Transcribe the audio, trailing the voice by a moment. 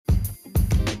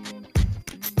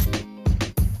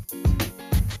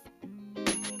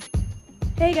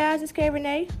Hey guys, it's Kay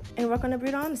Renee, and welcome to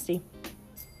Brutal Honesty.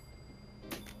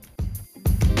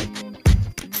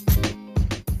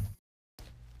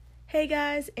 Hey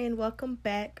guys, and welcome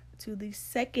back to the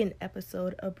second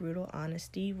episode of Brutal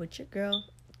Honesty with your girl,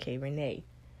 Kay Renee.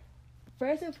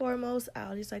 First and foremost,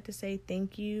 I'll just like to say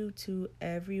thank you to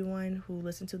everyone who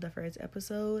listened to the first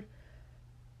episode.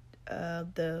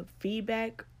 The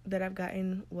feedback that I've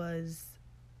gotten was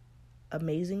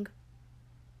amazing.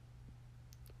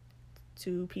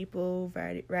 To people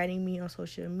writing me on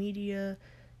social media,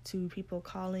 to people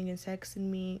calling and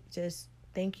texting me, just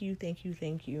thank you.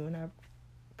 And I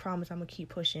promise I'm going to keep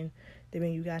pushing to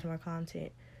bring you guys more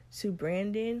content. To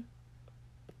Brandon,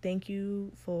 thank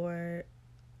you for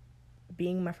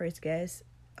being my first guest.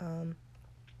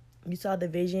 You saw the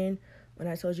vision when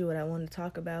I told you what I wanted to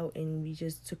talk about, and we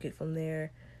just took it from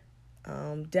there.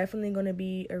 Definitely going to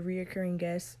be a reoccurring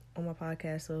guest on my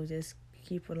podcast, so just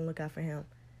keep on the lookout for him.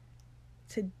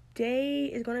 Today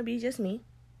is going to be just me,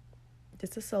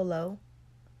 just a solo,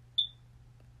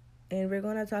 and we're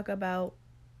going to talk about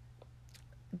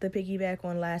the piggyback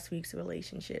on last week's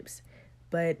relationships,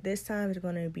 but this time it's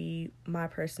going to be my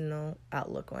personal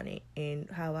outlook on it and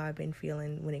how I've been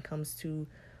feeling when it comes to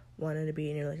wanting to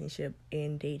be in a relationship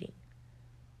and dating.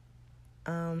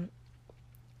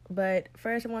 But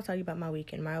first I want to tell you about my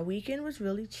weekend. My weekend was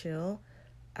really chill.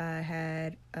 I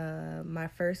had my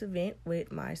first event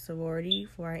with my sorority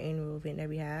for our annual event that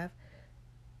we have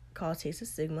called Taste of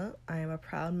Sigma. I am a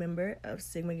proud member of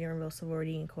Sigma Guerneville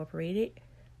Sorority Incorporated.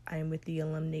 I am with the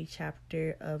alumni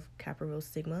chapter of Kappa Rho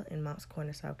Sigma in Mounts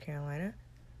Corner, South Carolina.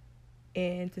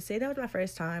 And to say that was my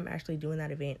first time actually doing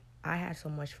that event, I had so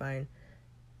much fun.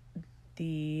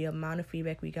 The amount of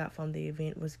feedback we got from the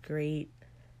event was great.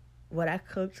 What I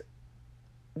cooked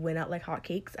went out like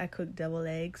hotcakes. I cooked deviled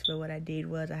eggs, but what I did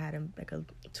was I had a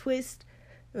twist.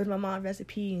 It was my mom's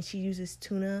recipe, and she uses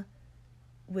tuna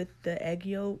with the egg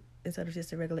yolk instead of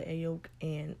just a regular egg yolk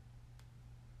and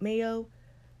mayo.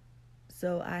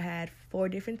 So I had 4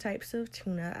 different types of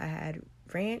tuna. I had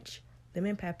ranch,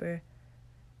 lemon pepper,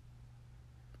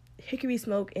 hickory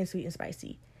smoke, and sweet and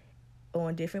spicy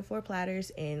on different 4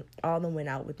 platters, and all of them went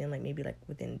out within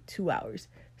within 2 hours.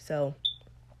 So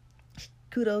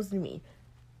kudos to me,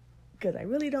 because I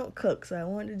really don't cook, so I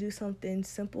wanted to do something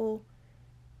simple,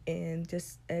 and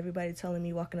just everybody telling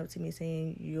me, walking up to me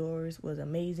saying yours was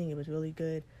amazing, it was really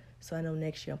good. So I know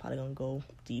next year I'm probably gonna go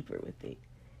deeper with it.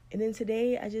 And then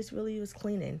today I just really was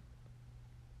cleaning.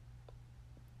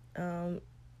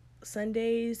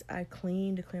 Sundays I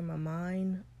clean to clear my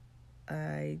mind.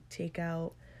 I take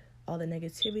out all the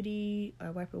negativity, I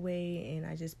wipe away, and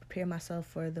I just prepare myself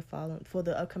for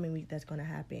the upcoming week that's gonna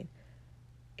happen.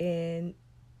 And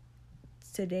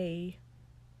today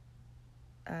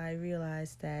I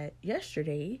realized that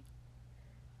yesterday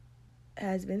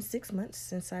has been 6 months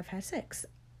since I've had sex.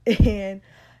 And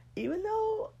even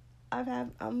though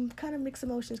I'm kind of mixed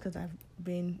emotions because I've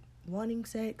been wanting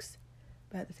sex,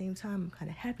 but at the same time I'm kind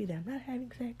of happy that I'm not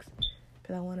having sex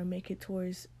because I want to make it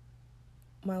towards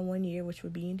my 1 year, which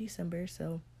would be in December.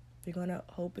 So we're going to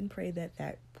hope and pray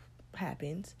that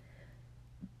happens.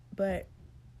 But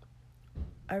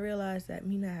I realized that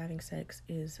me not having sex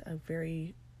is a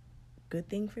very good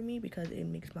thing for me because it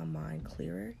makes my mind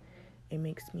clearer. It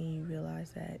makes me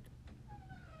realize that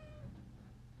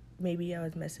maybe I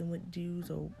was messing with dudes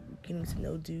or getting to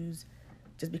know dudes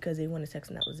just because they wanted sex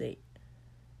and that was it.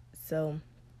 So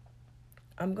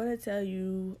I'm going to tell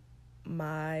you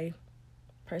my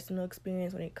personal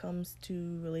experience when it comes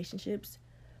to relationships.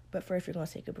 But first we're going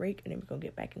to take a break and then we're going to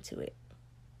get back into it.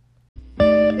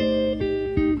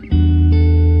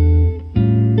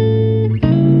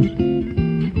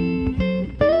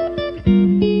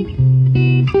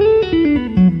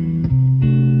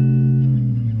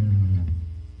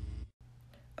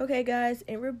 Okay, guys,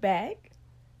 and we're back.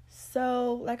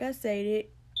 So, like I stated,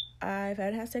 I've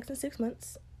had sex in 6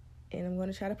 months, and I'm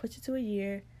going to try to push it to a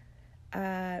year.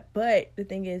 But the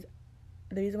thing is,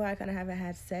 the reason why I kind of haven't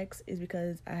had sex is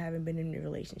because I haven't been in a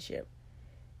relationship.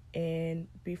 And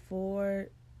before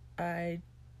I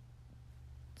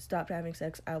stopped having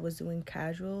sex, I was doing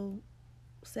casual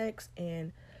sex,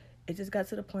 and it just got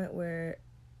to the point where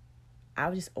I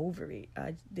was just over it.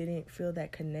 I didn't feel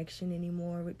that connection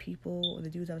anymore with people or the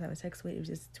dudes I was having sex with. It was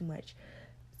just too much.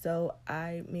 So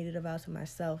I made it a vow to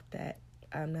myself that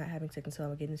I'm not having sex until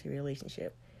I get into a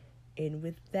relationship. And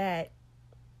with that,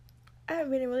 I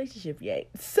haven't been in a relationship yet.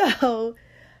 So,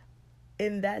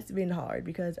 and that's been hard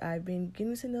because I've been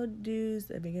getting to know dudes.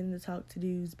 I've been getting to talk to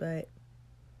dudes. But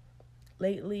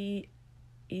lately,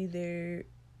 either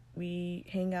we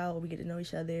hang out or we get to know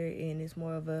each other. And it's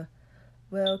more of a,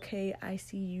 well, okay, I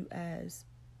see you as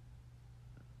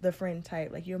the friend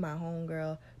type. Like, you're my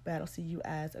homegirl, but I don't see you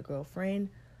as a girlfriend.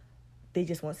 They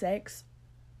just want sex,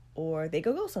 or they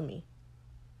go ghost on me.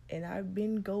 And I've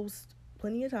been ghost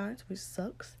plenty of times, which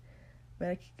sucks. But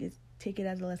I can take it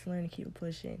as a lesson learned and keep it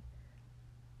pushing.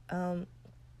 Not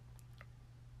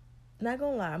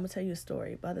gonna lie, I'm gonna tell you a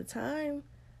story. By the time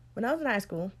when I was in high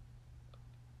school,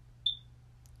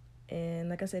 and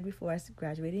like I said before, I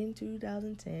graduated in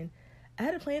 2010. I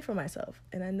had a plan for myself,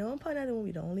 and I know I'm probably not going to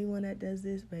be the only one that does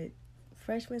this, but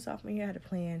freshman, sophomore year, I had a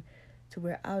plan to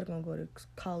where I was going to go to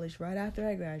college right after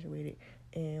I graduated.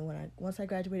 And once I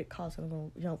graduated college, I'm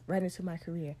going to jump right into my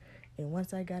career. And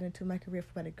once I got into my career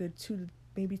for about a good 2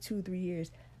 3 years,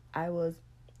 I was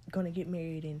going to get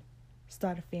married and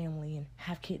start a family and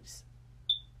have kids.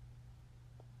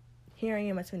 Here I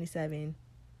am at 27.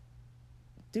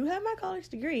 Do have my college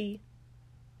degree,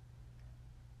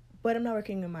 but I'm not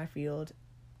working in my field,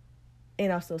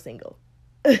 and I'm still single.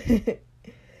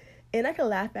 And I can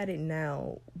laugh at it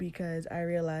now because I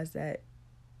realized that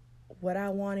what I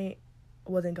wanted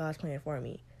wasn't God's plan for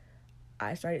me.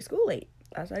 I started school late.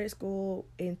 I started school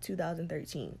in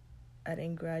 2013. I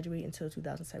didn't graduate until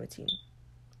 2017.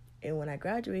 And when I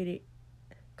graduated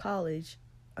college,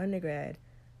 undergrad,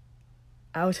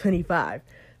 I was 25.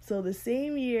 So the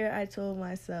same year I told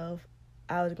myself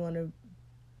I was going to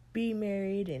be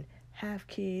married and have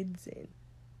kids and,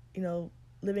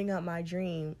 living out my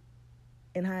dream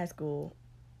in high school,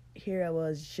 here I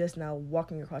was just now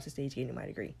walking across the stage getting my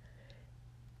degree.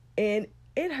 And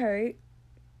it hurt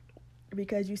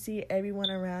because you see everyone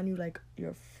around you, like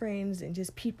your friends and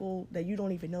just people that you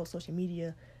don't even know, social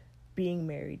media, being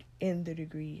married, in their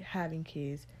degree, having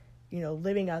kids,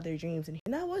 living out their dreams.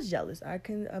 And I was jealous. I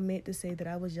can admit to say that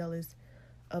I was jealous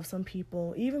of some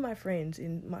people, even my friends.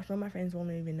 And some of my friends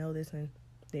won't even know this,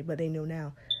 but they know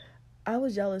now. I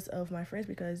was jealous of my friends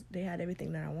because they had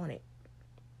everything that I wanted.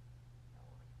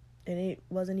 And it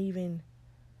wasn't even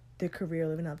their career,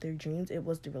 living out their dreams. It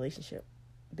was the relationship.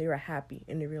 They were happy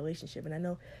in the relationship. And I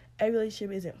know every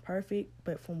relationship isn't perfect,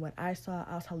 but from what I saw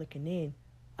outside looking in,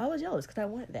 I was jealous because I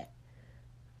wanted that.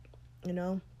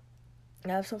 I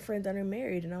have some friends that are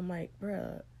married, and I'm like,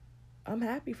 bruh, I'm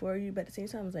happy for you, but at the same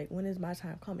time, it's like, when is my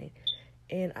time coming?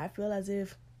 And I feel as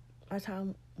if my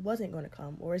time wasn't going to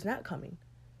come, or it's not coming.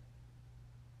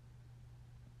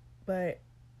 But,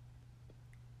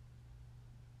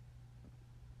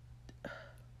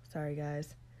 sorry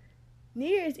guys, New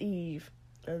Year's Eve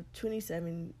of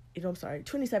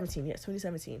 2017, yes,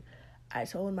 2017, I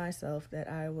told myself that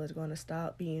I was going to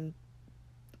stop being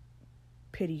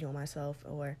pity on myself,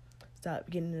 or stop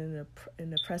getting in an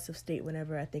depressive state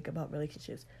whenever I think about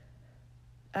relationships.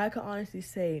 I can honestly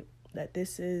say that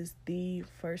this is the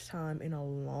first time in a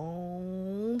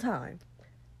long time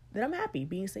that I'm happy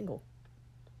being single.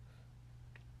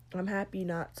 I'm happy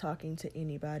not talking to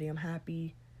anybody. I'm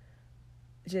happy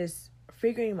just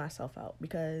figuring myself out,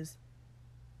 because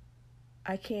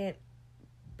I can't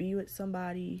be with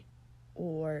somebody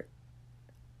or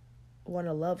want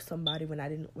to love somebody when I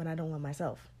don't love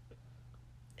myself.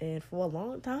 And for a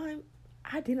long time,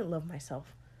 I didn't love myself.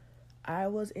 I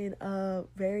was in a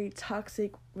very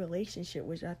toxic relationship,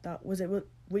 which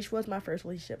was my first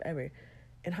relationship ever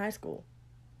in high school.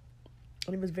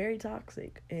 And it was very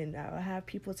toxic. And I would have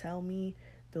people tell me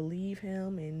to leave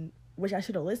him, and which I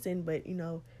should have listened, but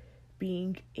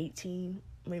being 18,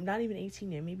 maybe not even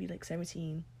 18 yet, maybe like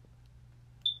 17,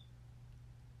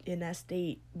 in that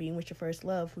state, being with your first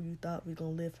love, who you thought was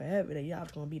going to live forever, that y'all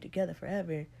was going to be together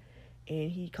forever,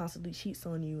 and he constantly cheats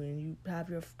on you, and you have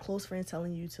your close friends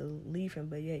telling you to leave him,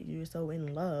 but yet you're so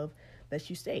in love that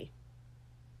you stay.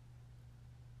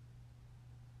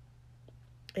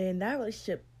 And that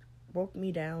relationship broke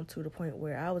me down to the point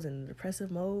where I was in a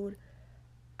depressive mode.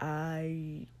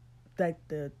 It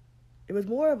was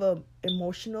more of a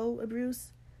emotional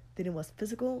abuse than it was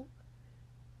physical,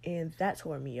 and that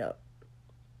tore me up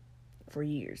for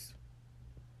years.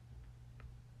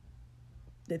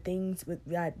 The things with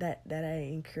that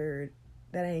I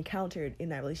encountered in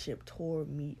that relationship tore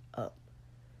me up,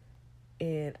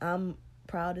 and I'm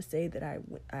proud to say that I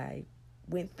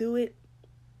went through it.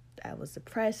 I was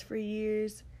depressed for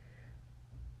years,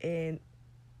 and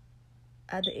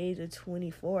at the age of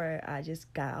 24, I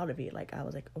just got out of it. Like, I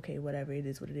was like, okay, whatever, it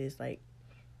is what it is. Like,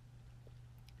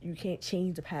 you can't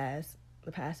change the past.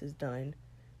 The past is done.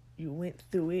 You went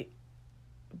through it,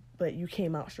 but you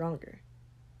came out stronger.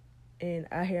 And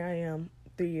here I am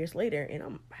 3 years later, and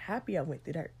I'm happy I went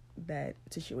through that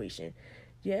situation.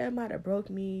 Yeah, it might have broke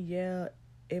me. Yeah,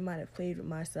 it might have played with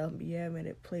myself. Yeah, it might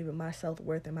have played with my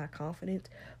self-worth and my confidence.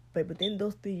 But within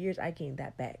those 3 years, I gained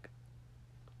that back.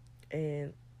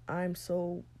 And I'm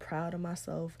so proud of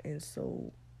myself and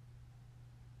so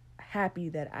happy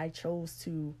that I chose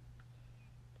to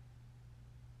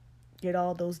get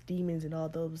all those demons and all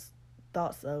those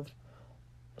thoughts of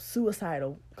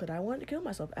suicidal, because I wanted to kill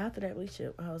myself after that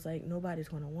relationship. I was like, nobody's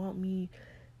going to want me.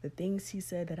 The things he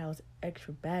said, that I was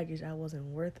extra baggage, I wasn't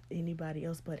worth anybody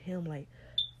else but him. Like,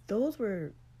 those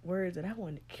were words that I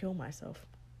wanted to kill myself.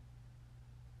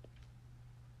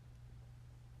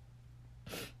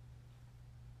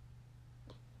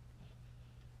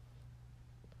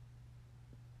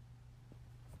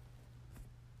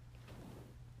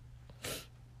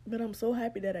 But I'm so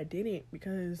happy that I didn't,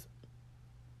 because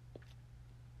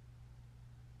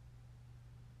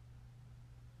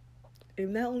it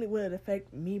not only would it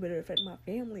affect me, but it affect my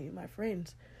family and my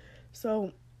friends.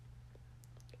 So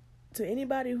to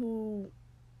anybody who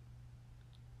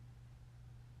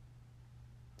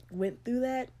went through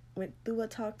a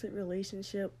toxic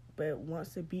relationship, but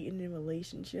wants to be in a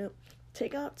relationship,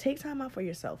 take time out for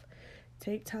yourself.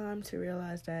 Take time to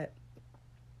realize that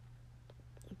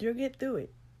you'll get through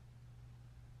it.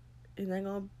 It's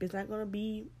not gonna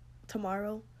be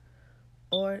tomorrow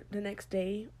or the next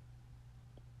day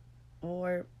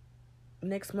or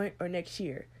next month or next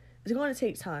year. It's gonna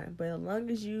take time, but as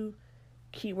long as you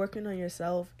keep working on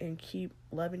yourself and keep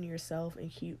loving yourself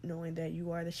and keep knowing that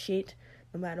you are the shit,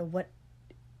 no matter what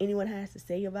anyone has to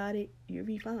say about it, you'll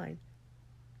be fine.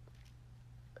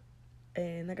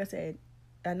 And like I said,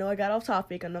 I know I got off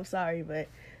topic and I'm sorry, but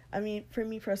I mean, for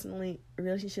me personally,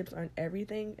 relationships aren't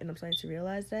everything, and I'm starting to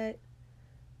realize that.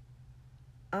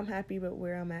 I'm happy with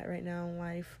where I'm at right now in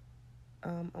life.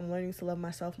 I'm learning to love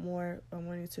myself more. I'm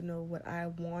learning to know what I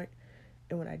want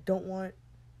and what I don't want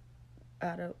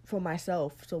for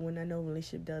myself. So when I know a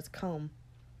relationship does come,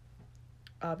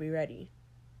 I'll be ready.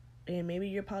 And maybe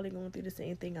you're probably going through the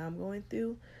same thing I'm going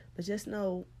through, but just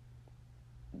know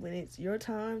when it's your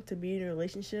time to be in a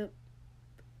relationship,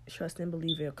 trust and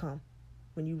believe it'll come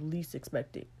when you least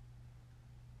expect it.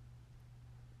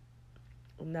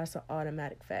 And that's an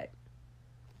automatic fact.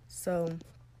 So,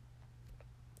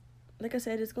 like I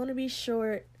said, it's going to be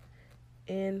short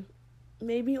and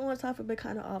maybe on topic, but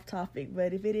kind of off topic.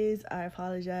 But if it is, I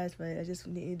apologize, but I just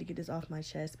needed to get this off my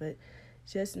chest. But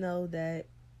just know that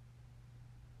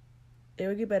it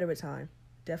will get better with time.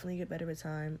 Definitely get better with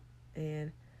time.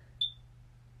 And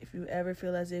if you ever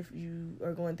feel as if you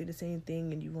are going through the same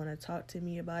thing and you want to talk to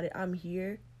me about it, I'm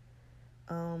here.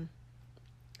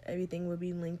 Everything will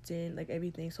be linked in, like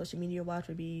everything social media watch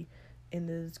will be in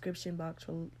the description box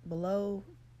below.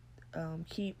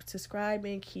 Keep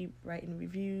subscribing, keep writing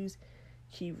reviews,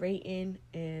 keep rating,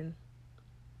 and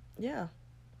yeah.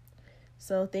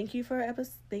 So thank you for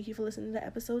listening to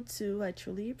episode 2. I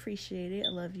truly appreciate it. I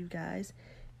love you guys,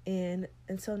 and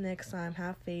until next time,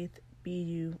 have faith, be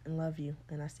you, and love you.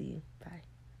 And I see you. Bye.